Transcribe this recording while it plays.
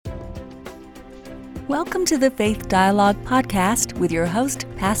Welcome to the Faith Dialogue podcast with your host,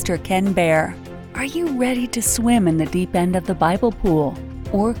 Pastor Ken Baer. Are you ready to swim in the deep end of the Bible pool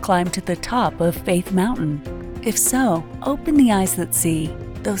or climb to the top of Faith Mountain? If so, open the eyes that see,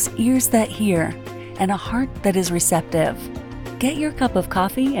 those ears that hear, and a heart that is receptive. Get your cup of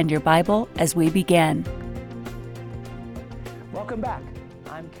coffee and your Bible as we begin. Welcome back.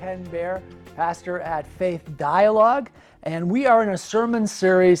 I'm Ken Baer, pastor at Faith Dialogue, and we are in a sermon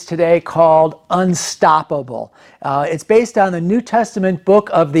series today called Unstoppable. It's based on the New Testament book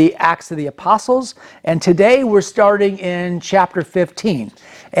of the Acts of the Apostles, and today we're starting in chapter 15.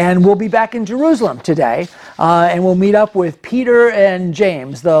 And we'll be back in Jerusalem today, and we'll meet up with Peter and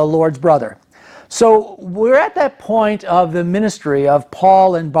James, the Lord's brother. So we're at that point of the ministry of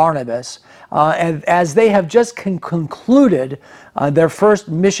Paul and Barnabas, and as they have just concluded their first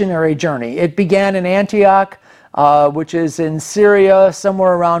missionary journey. It began in Antioch, which is in Syria,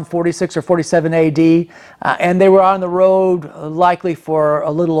 somewhere around 46 or 47 AD, and they were on the road likely for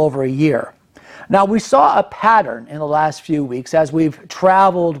a little over a year. Now, we saw a pattern in the last few weeks as we've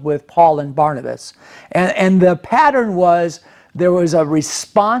traveled with Paul and Barnabas, and the pattern was there was a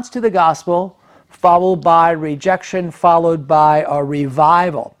response to the gospel, followed by rejection, followed by a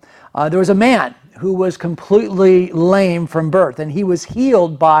revival. There was a man who was completely lame from birth, and he was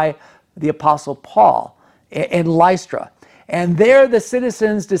healed by the Apostle Paul in Lystra. And there the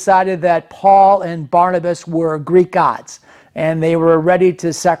citizens decided that Paul and Barnabas were Greek gods, and they were ready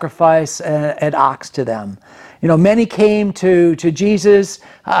to sacrifice an ox to them. You know, many came to Jesus.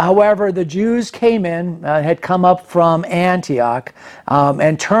 However, the Jews came in, had come up from Antioch,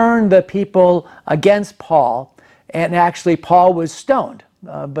 and turned the people against Paul, and actually Paul was stoned.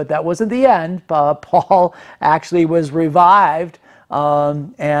 But that wasn't the end. Paul actually was revived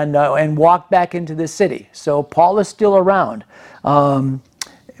and walked back into the city. So Paul is still around. In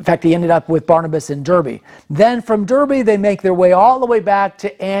fact, he ended up with Barnabas in Derbe. Then from Derbe, they make their way all the way back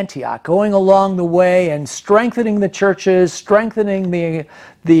to Antioch, going along the way and strengthening the churches, strengthening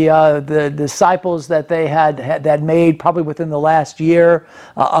the disciples that they had made probably within the last year,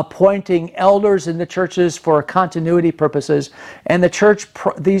 appointing elders in the churches for continuity purposes. And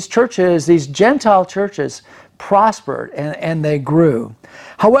these Gentile churches, prospered and they grew.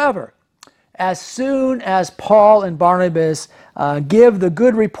 However, as soon as Paul and Barnabas give the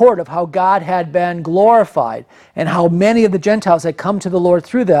good report of how God had been glorified and how many of the Gentiles had come to the Lord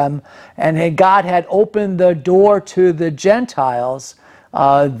through them, and God had opened the door to the Gentiles,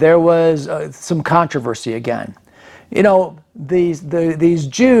 there was some controversy again. You know, these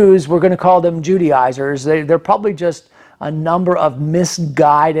Jews, we're going to call them Judaizers, they're probably just a number of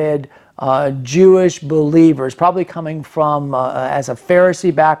misguided Jewish believers, probably coming from as a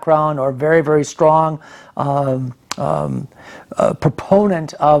Pharisee background or very, very strong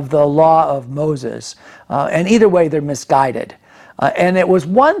proponent of the law of Moses. And either way, they're misguided. And it was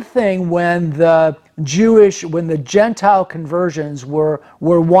one thing when the Gentile conversions were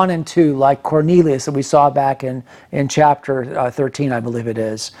 1 and 2, like Cornelius that we saw back in chapter 13, I believe it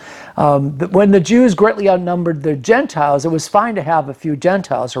is. When the Jews greatly outnumbered the Gentiles, it was fine to have a few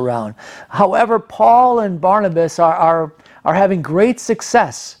Gentiles around. However, Paul and Barnabas are having great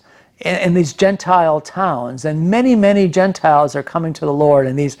success in these Gentile towns, and many Gentiles are coming to the Lord,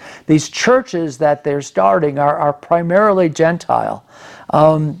 and these churches that they're starting are primarily Gentile.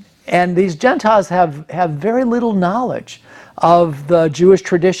 And these Gentiles have very little knowledge of the Jewish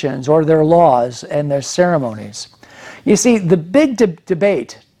traditions or their laws and their ceremonies. You see, the big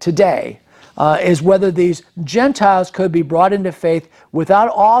debate today is whether these Gentiles could be brought into faith without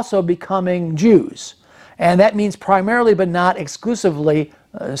also becoming Jews. And that means primarily but not exclusively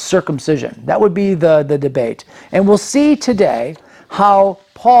circumcision. That would be the debate. And we'll see today how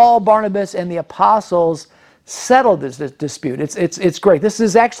Paul, Barnabas, and the apostles settled this dispute. It's great. This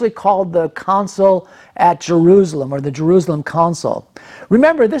is actually called the Council at Jerusalem, or the Jerusalem Council.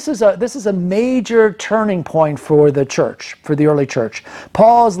 Remember, this is a major turning point for the church, for the early church.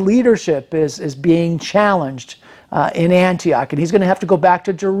 Paul's leadership is being challenged in Antioch, and he's going to have to go back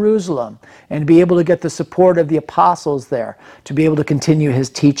to Jerusalem and be able to get the support of the apostles there to be able to continue his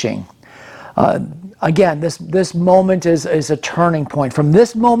teaching. Again, this moment is a turning point. From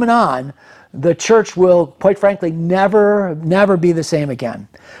this moment on, the church will, quite frankly, never be the same again.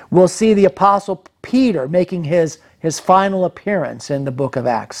 We'll see the Apostle Peter making his final appearance in the book of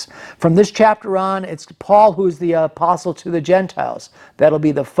Acts. From this chapter on, it's Paul who's the apostle to the Gentiles. That'll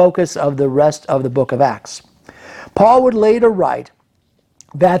be the focus of the rest of the book of Acts. Paul would later write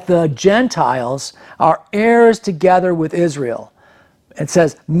that the Gentiles are heirs together with Israel. It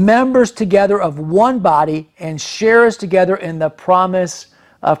says, members together of one body and sharers together in the promise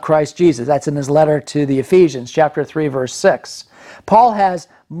of Christ Jesus. That's in his letter to the Ephesians, chapter 3, verse 6. Paul has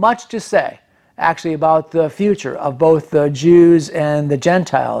much to say, actually, about the future of both the Jews and the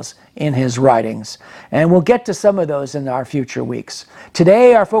Gentiles in his writings. And we'll get to some of those in our future weeks.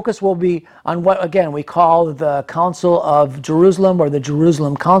 Today, our focus will be on what, again, we call the Council of Jerusalem, or the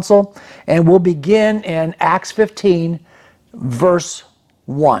Jerusalem Council. And we'll begin in Acts 15, verse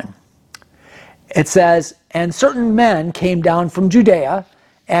 1. It says, "And certain men came down from Judea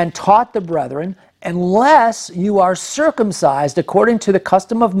and taught the brethren, unless you are circumcised according to the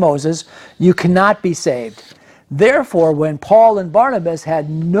custom of Moses, you cannot be saved. Therefore, when Paul and Barnabas had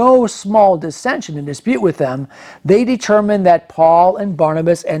no small dissension and dispute with them, they determined that Paul and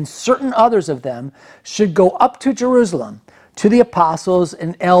Barnabas and certain others of them should go up to Jerusalem to the apostles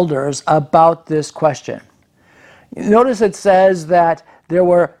and elders about this question." Notice it says that there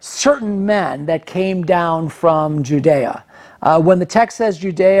were certain men that came down from Judea. When the text says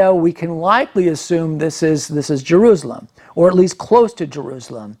Judea, we can likely assume this is Jerusalem, or at least close to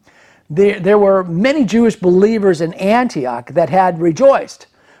Jerusalem. There were many Jewish believers in Antioch that had rejoiced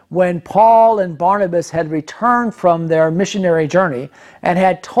when Paul and Barnabas had returned from their missionary journey and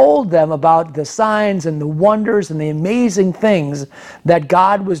had told them about the signs and the wonders and the amazing things that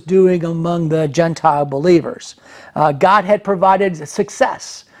God was doing among the Gentile believers. God had provided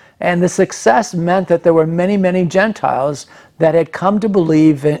success, and the success meant that there were many, many Gentiles that had come to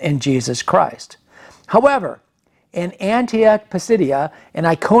believe in Jesus Christ. However, in Antioch, Pisidia, and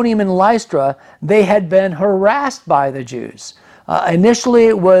Iconium and Lystra, they had been harassed by the Jews. Initially,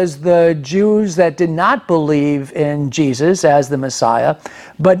 it was the Jews that did not believe in Jesus as the Messiah,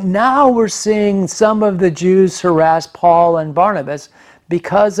 but now we're seeing some of the Jews harass Paul and Barnabas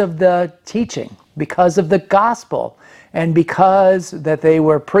because of the teaching, because of the gospel, and because that they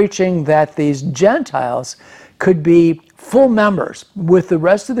were preaching that these Gentiles could be full members with the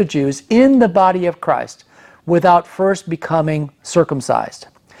rest of the Jews in the body of Christ without first becoming circumcised.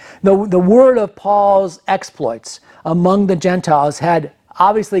 The word of Paul's exploits among the Gentiles had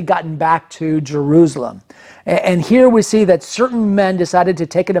obviously gotten back to Jerusalem. And here we see that certain men decided to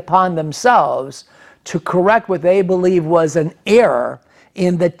take it upon themselves to correct what they believe was an error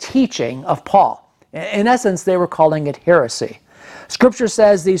in the teaching of Paul. In essence, they were calling it heresy. Scripture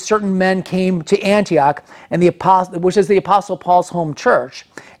says these certain men came to Antioch, which is the Apostle Paul's home church,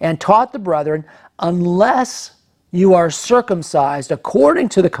 and taught the brethren, unless you are circumcised according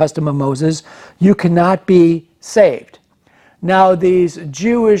to the custom of Moses, you cannot be saved. Now, these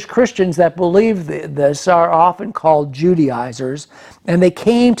Jewish Christians that believe this are often called Judaizers, and they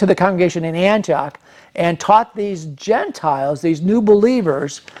came to the congregation in Antioch and taught these Gentiles, these new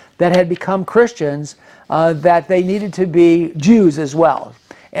believers that had become Christians, that they needed to be Jews as well.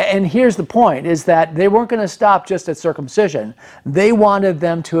 And here's the point, is that they weren't going to stop just at circumcision. They wanted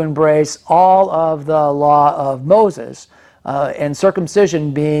them to embrace all of the law of Moses, and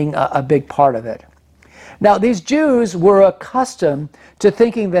circumcision being a big part of it. Now, these Jews were accustomed to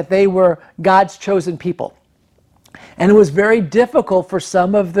thinking that they were God's chosen people. And it was very difficult for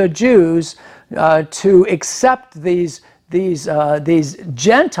some of the Jews to accept these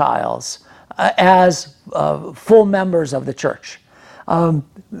Gentiles as full members of the church.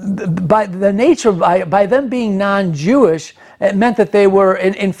 By them being non-Jewish, it meant that they were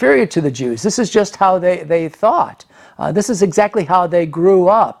inferior to the Jews. This is just how they thought. This is exactly how they grew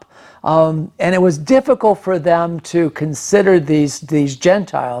up. And it was difficult for them to consider these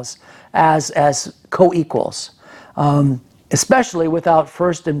Gentiles as co-equals, especially without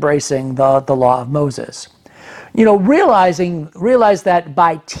first embracing the law of Moses. You know, realize that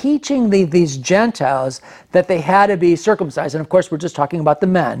by teaching these Gentiles that they had to be circumcised, and of course we're just talking about the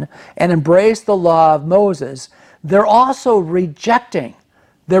men, and embrace the law of Moses, they're also rejecting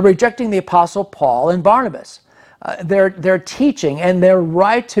the Apostle Paul and Barnabas. They're teaching, and they're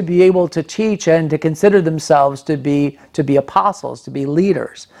right to be able to teach and to consider themselves to be apostles, to be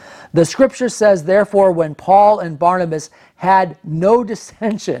leaders. The scripture says, therefore, when Paul and Barnabas had no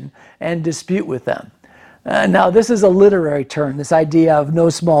dissension and dispute with them. Now, this is a literary term, this idea of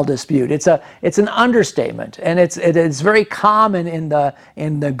no small dispute. It's an understatement, and it is very common in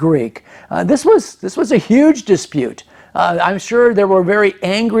the Greek. This was a huge dispute. I'm sure there were very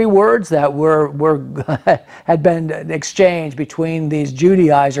angry words that had been exchanged between these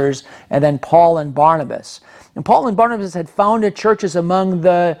Judaizers and then Paul and Barnabas. And Paul and Barnabas had founded churches among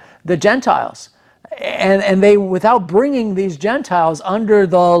the Gentiles, and they, without bringing these Gentiles under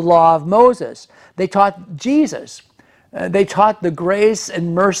the law of Moses, they taught Jesus. They taught the grace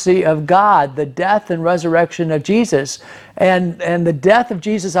and mercy of God, the death and resurrection of Jesus, and the death of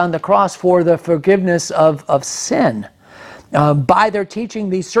Jesus on the cross for the forgiveness of sin. By their teaching,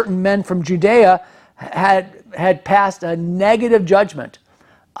 these certain men from Judea had passed a negative judgment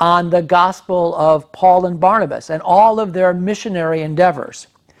on the gospel of Paul and Barnabas and all of their missionary endeavors.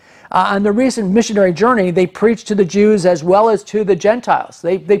 On the recent missionary journey, they preached to the Jews as well as to the Gentiles.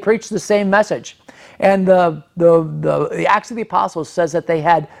 They preached the same message. And the Acts of the Apostles says that they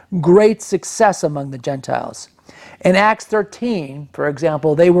had great success among the Gentiles. In Acts 13, for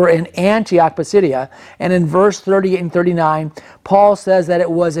example, they were in Antioch, Pisidia, and in verse 38 and 39, Paul says that it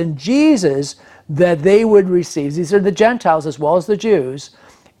was in Jesus that they would receive, these are the Gentiles as well as the Jews,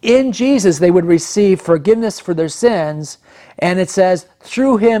 in Jesus they would receive forgiveness for their sins, and it says,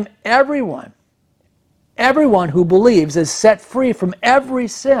 through him everyone who believes is set free from every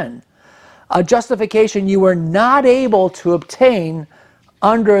sin, a justification you were not able to obtain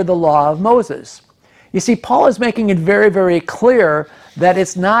under the law of Moses. You see, Paul is making it very, very clear that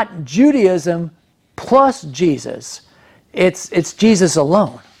it's not Judaism plus Jesus. It's Jesus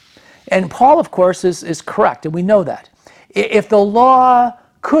alone. And Paul, of course, is correct, and we know that. If the law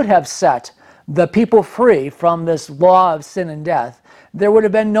could have set the people free from this law of sin and death, there would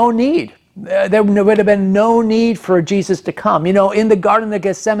have been no need. There would have been no need for Jesus to come. You know, in the Garden of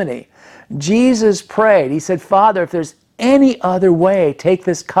Gethsemane, Jesus prayed. He said, Father, if there's any other way, take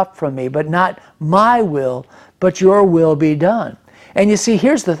this cup from me, but not my will, but your will be done. And you see,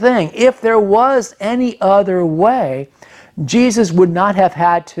 here's the thing. If there was any other way, Jesus would not have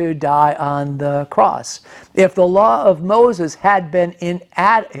had to die on the cross. If the law of Moses had been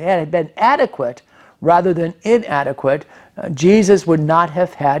adequate rather than inadequate, Jesus would not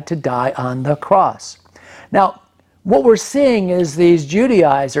have had to die on the cross. Now, what we're seeing is these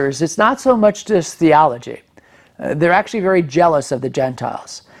Judaizers, it's not so much just theology. They're actually very jealous of the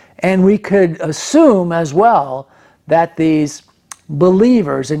Gentiles. And we could assume as well that these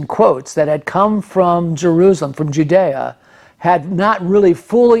believers, in quotes, that had come from Jerusalem, from Judea, had not really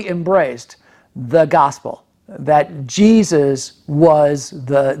fully embraced the gospel, that Jesus was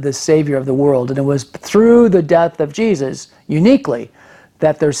the Savior of the world. And it was through the death of Jesus, uniquely,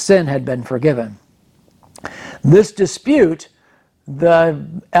 that their sin had been forgiven. This dispute, the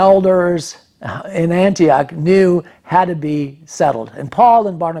elders in Antioch knew had to be settled. And Paul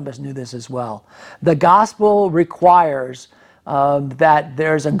and Barnabas knew this as well. The gospel requires that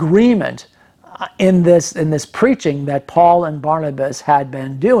there's agreement in this preaching that Paul and Barnabas had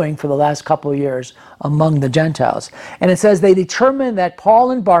been doing for the last couple of years among the Gentiles. And it says they determined that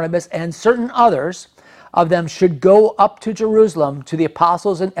Paul and Barnabas and certain others of them should go up to Jerusalem to the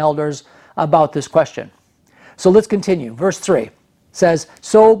apostles and elders about this question. So let's continue. Verse 3 says,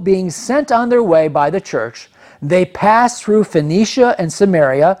 so being sent on their way by the church, they passed through Phoenicia and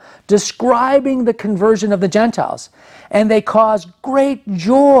Samaria, describing the conversion of the Gentiles. And they caused great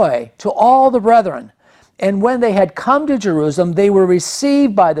joy to all the brethren. And when they had come to Jerusalem, they were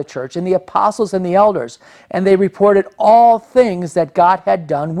received by the church and the apostles and the elders. And they reported all things that God had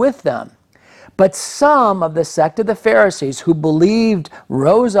done with them. But some of the sect of the Pharisees who believed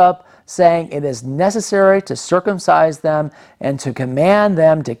rose up, saying, it is necessary to circumcise them and to command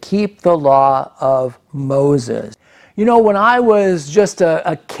them to keep the law of Moses. You know, when I was just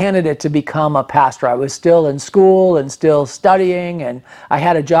a candidate to become a pastor, I was still in school and still studying, and I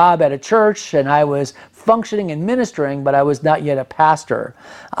had a job at a church, and I was functioning and ministering, but I was not yet a pastor.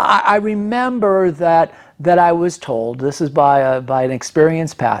 I remember that I was told, this is by an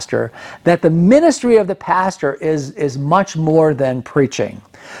experienced pastor, that the ministry of the pastor is much more than preaching.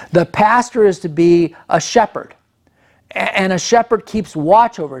 The pastor is to be a shepherd, and a shepherd keeps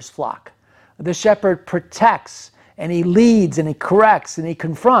watch over his flock. The shepherd protects, and he leads, and he corrects, and he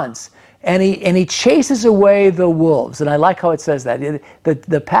confronts, and he chases away the wolves. And I like how it says that.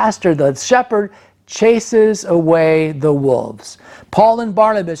 The pastor, the shepherd, chases away the wolves. Paul and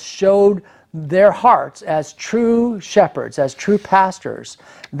Barnabas showed their hearts as true shepherds, as true pastors.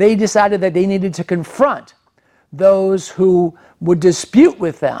 They decided that they needed to confront those who would dispute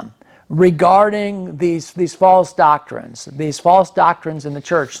with them regarding these false doctrines in the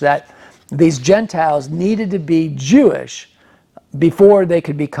church, that these Gentiles needed to be Jewish before they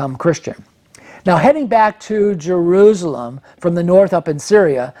could become Christian. Now, heading back to Jerusalem from the north up in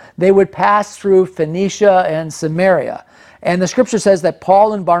Syria, they would pass through Phoenicia and Samaria. And the scripture says that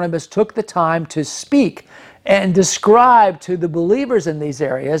Paul and Barnabas took the time to speak and describe to the believers in these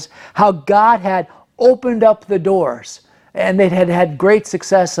areas how God had opened up the doors, and they had had great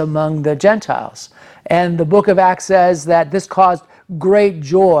success among the Gentiles. And the book of Acts says that this caused great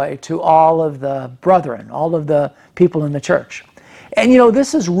joy to all of the brethren, all of the people in the church. And you know,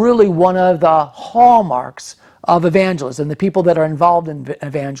 this is really one of the hallmarks of evangelism, the people that are involved in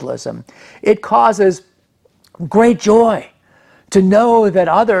evangelism. It causes great joy to know that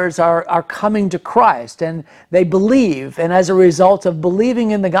others are coming to Christ and they believe, and as a result of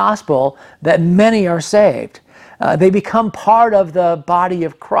believing in the gospel, that many are saved. They become part of the body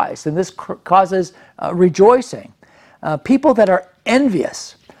of Christ, and this causes rejoicing. People that are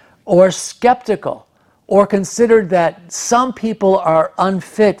envious or skeptical or considered that some people are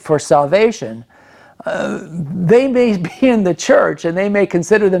unfit for salvation, they may be in the church and they may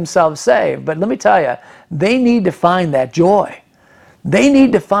consider themselves saved, but let me tell you, they need to find that joy. They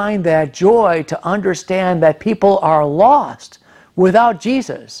need to find that joy to understand that people are lost without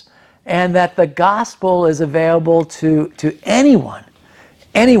Jesus and that the gospel is available to anyone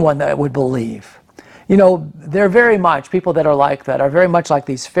that would believe. You know, they're very much, people that are like that are very much like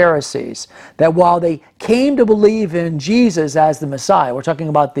these Pharisees, that while they came to believe in Jesus as the Messiah, we're talking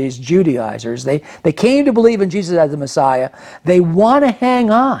about these Judaizers, they came to believe in Jesus as the Messiah, they want to hang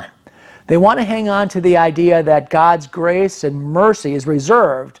on. They want to hang on to the idea that God's grace and mercy is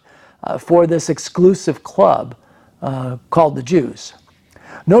reserved for this exclusive club called the Jews.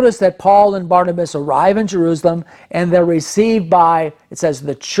 Notice that Paul and Barnabas arrive in Jerusalem and they're received by, it says,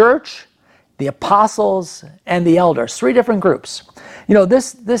 the church, the apostles, and the elders. 3 different groups. You know,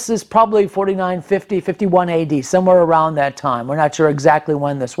 this is probably 49, 50, 51 AD, somewhere around that time. We're not sure exactly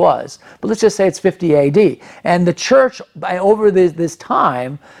when this was, but let's just say it's 50 AD. And the church, over this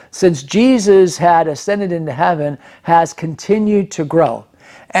time, since Jesus had ascended into heaven, has continued to grow.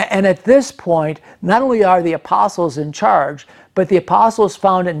 And at this point, not only are the apostles in charge, but the apostles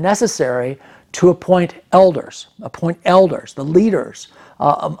found it necessary to appoint elders, the leaders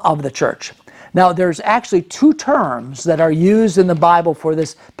of the church. Now, there's actually 2 terms that are used in the Bible for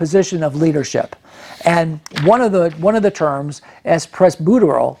this position of leadership. And one of the terms is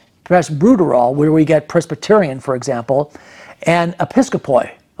presbyteral, where we get Presbyterian, for example, and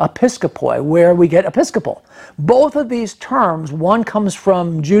episkopoi, where we get Episcopal. Both of these terms, one comes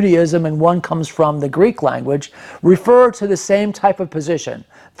from Judaism and one comes from the Greek language, refer to the same type of position,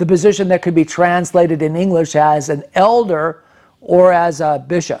 the position that could be translated in English as an elder or as a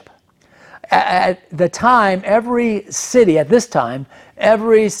bishop. At the time, every city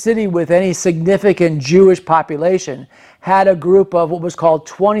with any significant Jewish population had a group of what was called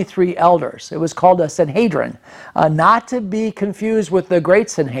 23 elders. It was called a Sanhedrin, not to be confused with the Great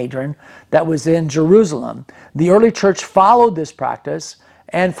Sanhedrin that was in Jerusalem. The early church followed this practice,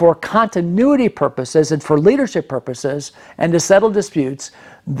 and for continuity purposes and for leadership purposes and to settle disputes,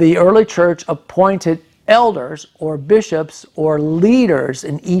 the early church appointed elders or bishops or leaders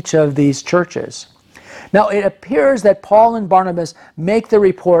in each of these churches. Now, it appears that Paul and Barnabas make the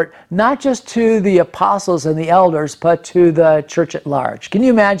report not just to the apostles and the elders, but to the church at large. Can you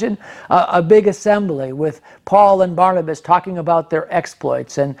imagine a big assembly with Paul and Barnabas talking about their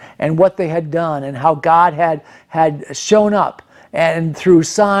exploits and what they had done and how God had shown up and through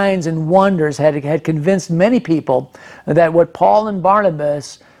signs and wonders had convinced many people that what Paul and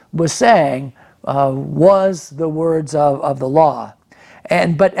Barnabas was saying was the words of the law.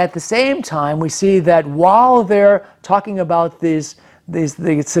 But at the same time, we see that while they're talking about the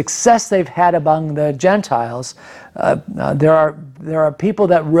success they've had among the Gentiles, there are people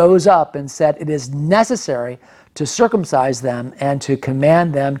that rose up and said it is necessary to circumcise them and to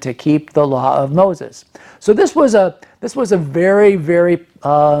command them to keep the law of Moses. So this was a very, very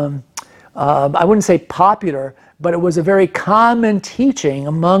I wouldn't say popular, but it was a very common teaching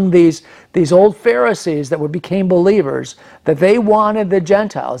among these old Pharisees that became believers, that they wanted the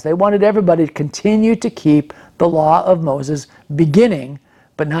Gentiles, they wanted everybody to continue to keep the law of Moses, beginning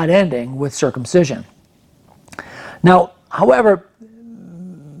but not ending with circumcision. Now, however,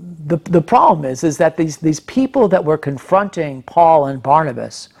 the problem is that these people that were confronting Paul and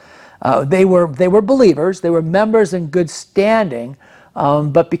Barnabas, they were believers, they were members in good standing,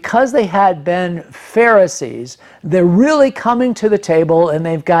 but because they had been Pharisees, they're really coming to the table, and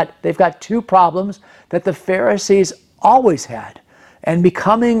they've got 2 problems that the Pharisees always had. And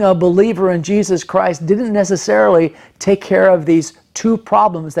becoming a believer in Jesus Christ didn't necessarily take care of these 2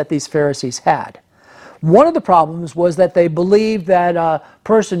 problems that these Pharisees had. One of the problems was that they believed that a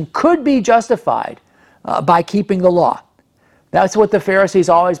person could be justified by keeping the law. That's what the Pharisees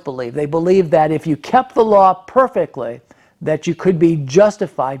always believed. They believed that if you kept the law perfectly, that you could be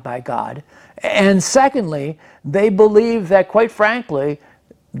justified by God. And secondly, they believed that, quite frankly,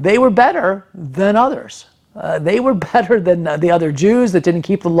 they were better than others. They were better than the other Jews that didn't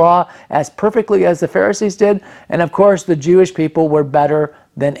keep the law as perfectly as the Pharisees did. And of course, the Jewish people were better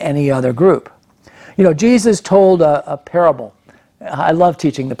than any other group. You know, Jesus told a parable. I love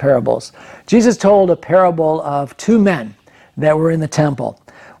teaching the parables. Jesus told a parable of 2 men that were in the temple.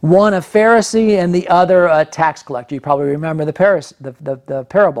 one a Pharisee and the other a tax collector. You probably remember the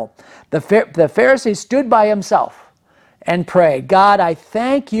parable. The Pharisee stood by himself and prayed, God, I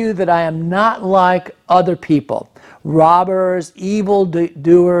thank you that I am not like other people, robbers,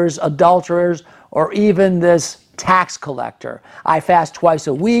 evildoers, adulterers, or even this tax collector. I fast twice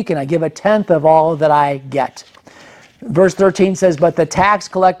a week and I give a tenth of all that I get. Verse 13 says, but the tax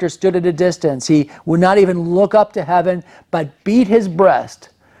collector stood at a distance. He would not even look up to heaven, but beat his breast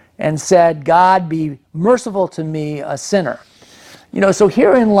and said, God, be merciful to me, a sinner. So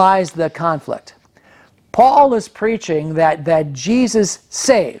herein lies the conflict. Paul is preaching that Jesus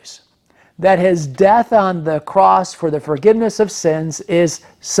saves, that his death on the cross for the forgiveness of sins is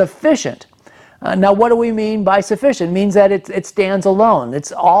sufficient. Now, what do we mean by sufficient? It means that it stands alone.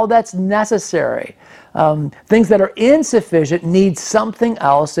 It's all that's necessary. Things that are insufficient need something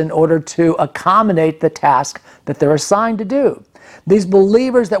else in order to accommodate the task that they're assigned to do. These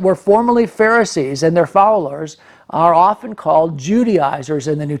believers that were formerly Pharisees and their followers are often called Judaizers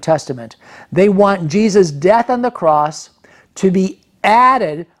in the New Testament. They want Jesus' death on the cross to be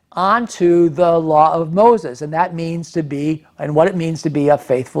added onto the law of Moses, and that means to be, and what it means to be a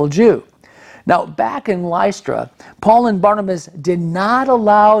faithful Jew. Now, back in Lystra, Paul and Barnabas did not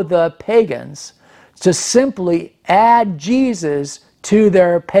allow the pagans to simply add Jesus to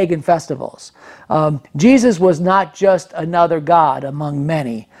their pagan festivals. Jesus was not just another God among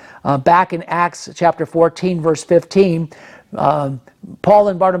many. Back in Acts chapter 14, verse 15, Paul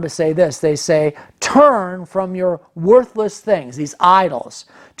and Barnabas say this. They say, turn from your worthless things, these idols,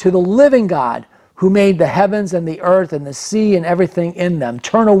 to the living God who made the heavens and the earth and the sea and everything in them.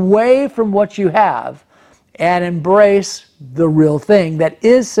 Turn away from what you have and embrace the real thing that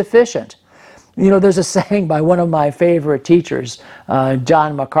is sufficient. There's a saying by one of my favorite teachers,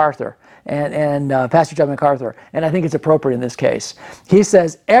 John MacArthur, and Pastor John MacArthur, and I think it's appropriate in this case. He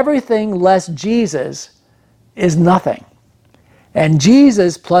says, everything less Jesus is nothing, and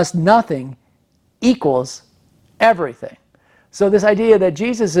Jesus plus nothing equals everything. So this idea that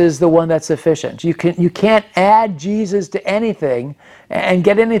Jesus is the one that's sufficient. You can't add Jesus to anything and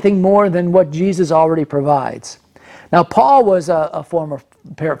get anything more than what Jesus already provides. Now, Paul was a former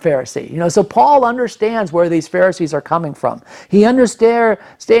Pharisee, so Paul understands where these Pharisees are coming from. He understands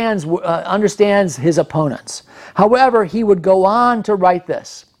his opponents. However, he would go on to write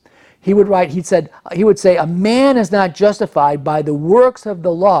this. He would say, a man is not justified by the works of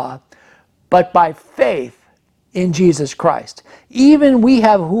the law, but by faith in Jesus Christ. Even we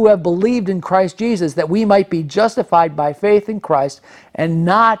who have believed in Christ Jesus, that we might be justified by faith in Christ and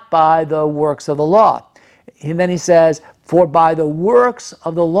not by the works of the law. And then he says, for by the works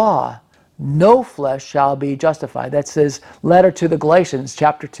of the law, no flesh shall be justified. That's his letter to the Galatians,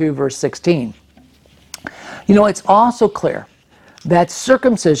 chapter 2, verse 16. It's also clear that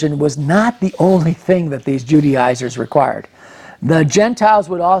circumcision was not the only thing that these Judaizers required. The Gentiles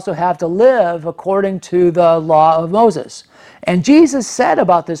would also have to live according to the law of Moses. And Jesus said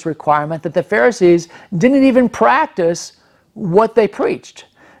about this requirement that the Pharisees didn't even practice what they preached.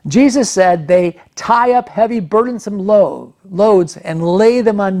 Jesus said they tie up heavy burdensome loads and lay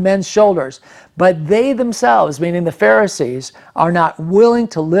them on men's shoulders, but they themselves, meaning the Pharisees, are not willing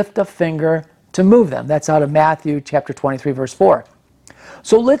to lift a finger to move them. That's out of Matthew chapter 23, verse 4.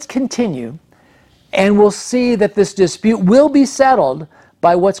 So let's continue, and we'll see that this dispute will be settled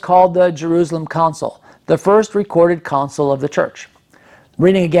by what's called the Jerusalem Council, the first recorded council of the church.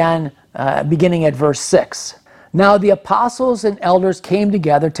 Reading again, beginning at verse 6. Now the apostles and elders came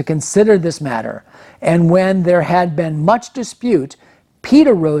together to consider this matter, and when there had been much dispute,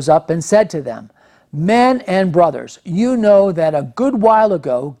 Peter rose up and said to them, Men and brothers, you know that a good while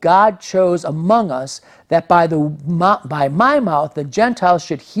ago God chose among us that by my mouth the Gentiles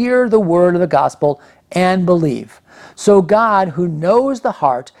should hear the word of the gospel and believe. So God, who knows the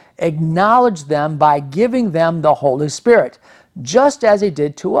heart, acknowledged them by giving them the Holy Spirit, just as he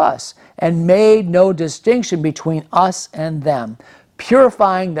did to us, and made no distinction between us and them,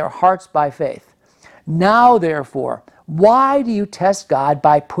 purifying their hearts by faith. Now, therefore, why do you test God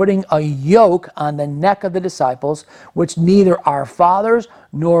by putting a yoke on the neck of the disciples, which neither our fathers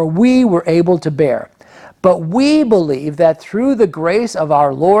nor we were able to bear? But we believe that through the grace of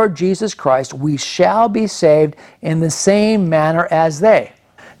our Lord Jesus Christ, we shall be saved in the same manner as they.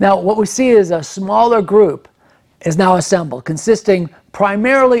 Now, what we see is a smaller group is now assembled, consisting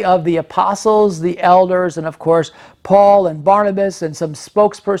primarily of the apostles, the elders, and of course, Paul and Barnabas, and some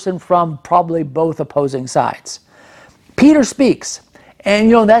spokesperson from probably both opposing sides. Peter speaks,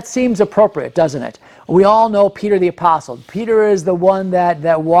 and that seems appropriate, doesn't it? We all know Peter the Apostle. Peter is the one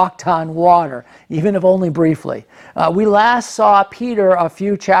that walked on water, even if only briefly. We last saw Peter a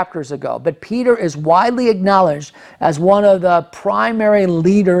few chapters ago, but Peter is widely acknowledged as one of the primary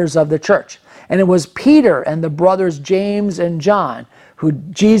leaders of the church. And it was Peter and the brothers James and John, who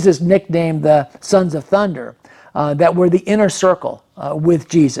Jesus nicknamed the Sons of Thunder, that were the inner circle with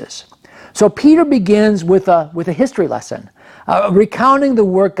Jesus. So Peter begins with a history lesson, recounting the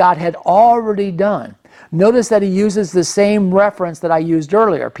work God had already done. Notice that he uses the same reference that I used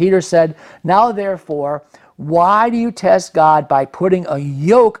earlier. Peter said, "Now therefore, why do you test God by putting a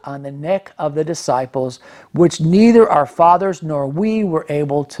yoke on the neck of the disciples, which neither our fathers nor we were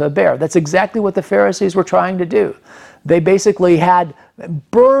able to bear?" That's exactly what the Pharisees were trying to do. They basically had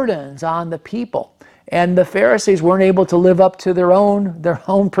burdens on the people, and the Pharisees weren't able to live up to their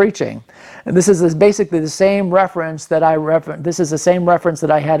own preaching. And this is basically the same reference that This is the same reference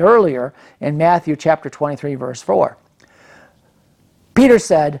that I had earlier in Matthew chapter 23, verse 4. Peter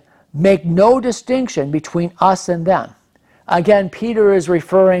said, "Make no distinction between us and them." Again, Peter is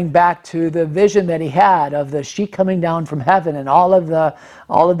referring back to the vision that he had of the sheet coming down from heaven and all of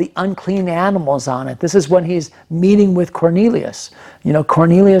the unclean animals on it. This is when he's meeting with Cornelius.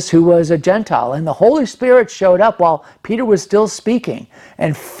 Cornelius, who was a Gentile, and the Holy Spirit showed up while Peter was still speaking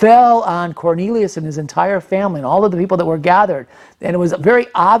and fell on Cornelius and his entire family and all of the people that were gathered. And it was very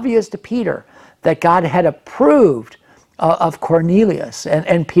obvious to Peter that God had approved of Cornelius,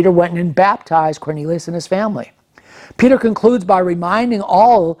 and Peter went and baptized Cornelius and his family. Peter concludes by reminding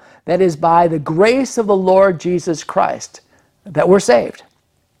all that is by the grace of the Lord Jesus Christ that we're saved.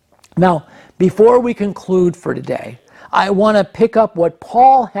 Now, before we conclude for today, I want to pick up what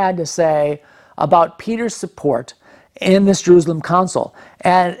Paul had to say about Peter's support in this Jerusalem council,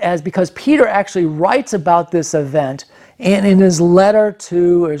 because Peter actually writes about this event in his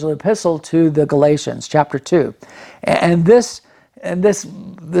his epistle to the Galatians, chapter 2. And this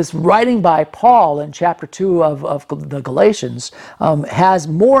writing by Paul in chapter 2 of the Galatians has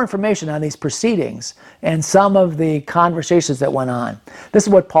more information on these proceedings and some of the conversations that went on. This is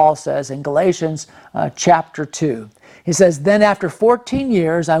what Paul says in Galatians chapter 2. He says, "Then after 14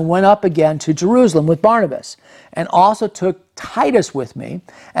 years I went up again to Jerusalem with Barnabas, and also took Titus with me,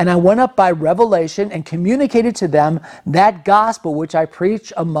 and I went up by revelation and communicated to them that gospel which I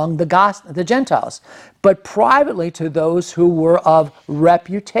preach among the Gentiles, but privately to those who were of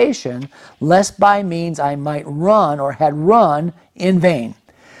reputation, lest by means I might run or had run in vain.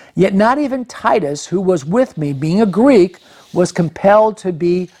 Yet not even Titus, who was with me, being a Greek, was compelled to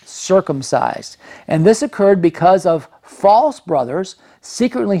be circumcised. And this occurred because of false brothers,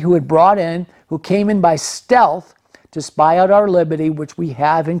 secretly who came in by stealth to spy out our liberty, which we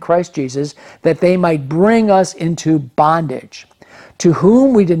have in Christ Jesus, that they might bring us into bondage, to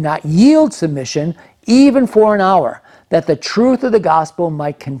whom we did not yield submission, even for an hour, that the truth of the gospel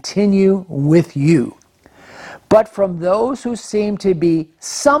might continue with you. But from those who seem to be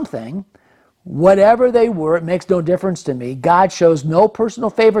something, whatever they were, it makes no difference to me. God shows no personal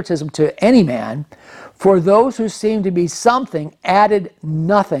favoritism to any man. For those who seem to be something added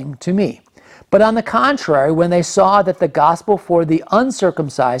nothing to me. But on the contrary, when they saw that the gospel for the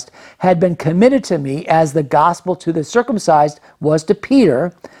uncircumcised had been committed to me as the gospel to the circumcised was to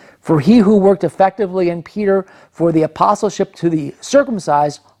Peter, for he who worked effectively in Peter for the apostleship to the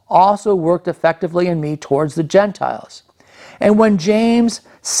circumcised also worked effectively in me towards the Gentiles. And when James,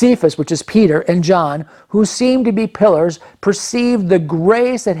 Cephas, which is Peter, and John, who seemed to be pillars, perceived the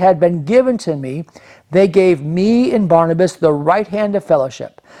grace that had been given to me, they gave me and Barnabas the right hand of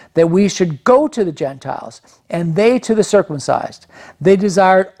fellowship, that we should go to the Gentiles, and they to the circumcised. They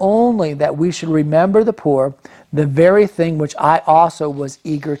desired only that we should remember the poor, the very thing which I also was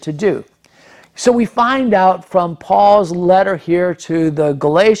eager to do. So we find out from Paul's letter here to the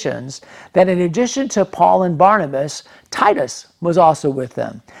Galatians that in addition to Paul and Barnabas, Titus was also with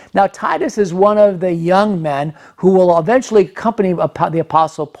them. Now Titus is one of the young men who will eventually accompany the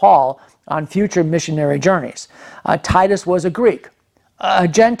Apostle Paul on future missionary journeys. Titus was a Greek, a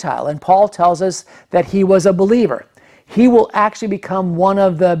Gentile, and Paul tells us that he was a believer. He will actually become one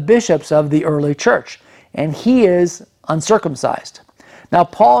of the bishops of the early church, and he is uncircumcised. Now,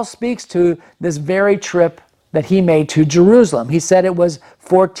 Paul speaks to this very trip that he made to Jerusalem. He said it was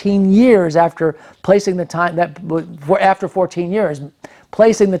 14 years after placing the time, after 14 years,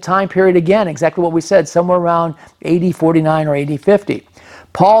 placing the time period again, exactly what we said, somewhere around AD 49 or AD 50.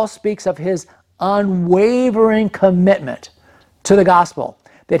 Paul speaks of his unwavering commitment to the gospel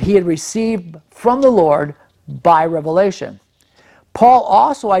that he had received from the Lord by revelation. Paul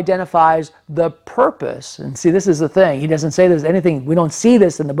also identifies the purpose, and see, this is the thing. He doesn't say there's anything, we don't see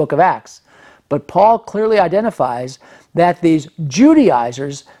this in the book of Acts. But Paul clearly identifies that these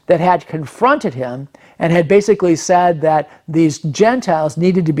Judaizers that had confronted him and had basically said that these Gentiles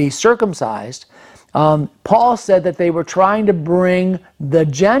needed to be circumcised, Paul said that they were trying to bring the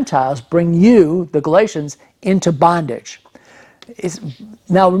Gentiles, bring you, the Galatians, into bondage.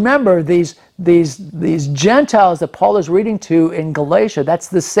 Now remember, these Gentiles that Paul is reading to in Galatia, that's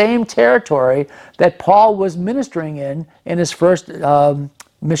the same territory that Paul was ministering in his first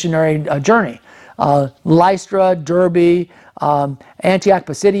missionary journey. Lystra, Derbe, Antioch,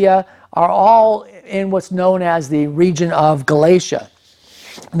 Pisidia are all in what's known as the region of Galatia.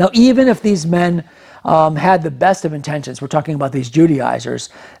 Now, even if these men had the best of intentions, we're talking about these Judaizers,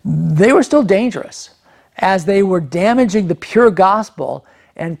 they were still dangerous as they were damaging the pure gospel,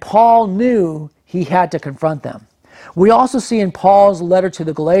 and Paul knew he had to confront them. We also see in Paul's letter to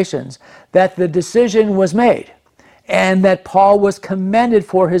the Galatians that the decision was made and that Paul was commended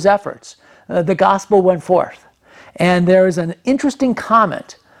for his efforts. The gospel went forth. And there is an interesting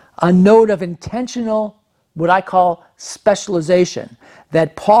comment, a note of intentional, what I call specialization,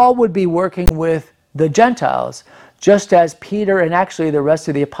 that Paul would be working with the Gentiles just as Peter and actually the rest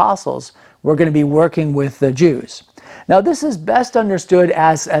of the apostles were going to be working with the Jews. Now this is best understood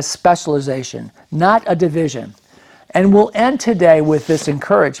as specialization, not a division. And we'll end today with this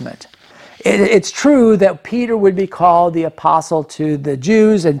encouragement. It's true that Peter would be called the apostle to the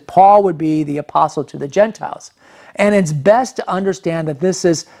Jews and Paul would be the apostle to the Gentiles. And it's best to understand that this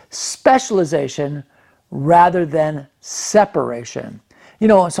is specialization rather than separation. You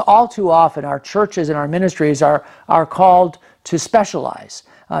know, so all too often our churches and our ministries are called to specialize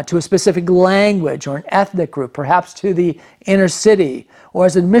to a specific language or an ethnic group, perhaps to the inner city or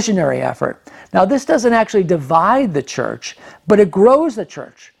as a missionary effort. Now this doesn't actually divide the church, but it grows the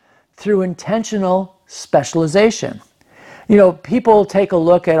church through intentional specialization. You know, people take a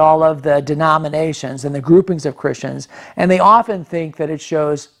look at all of the denominations and the groupings of Christians, and they often think that it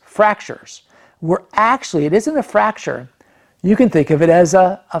shows fractures. Where actually, it isn't a fracture. You can think of it as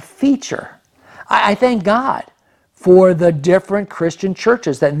a feature. I thank God for the different Christian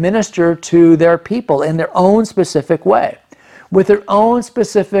churches that minister to their people in their own specific way, with their own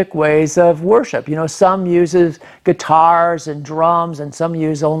specific ways of worship. You know, some uses guitars and drums, and some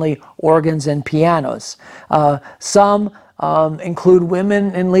use only organs and pianos. Some include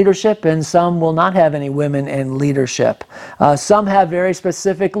women in leadership, and some will not have any women in leadership. Some have very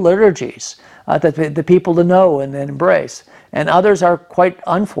specific liturgies that the people to know and embrace. And others are quite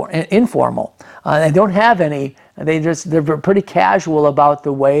informal. They don't have any. They're pretty casual about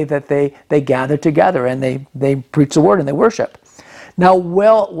the way that they gather together and they preach the word and they worship. Now,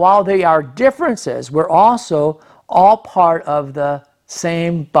 while they are differences, we're also all part of the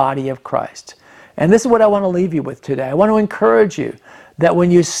same body of Christ. And this is what I want to leave you with today. I want to encourage you that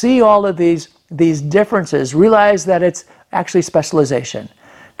when you see all of these differences, realize that it's actually specialization.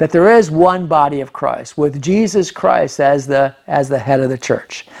 That there is one body of Christ with Jesus Christ as the head of the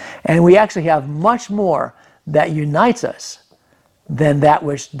church. And we actually have much more that unites us than that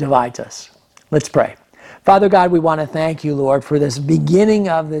which divides us. Let's pray. Father God, we want to thank you, Lord, for this beginning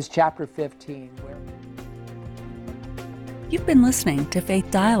of this chapter 15. You've been listening to Faith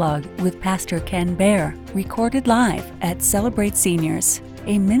Dialogue with Pastor Ken Baer, recorded live at Celebrate Seniors,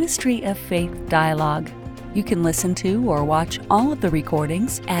 a ministry of Faith Dialogue. You can listen to or watch all of the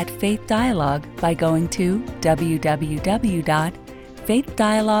recordings at Faith Dialogue by going to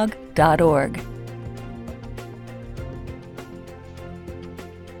www.faithdialogue.org.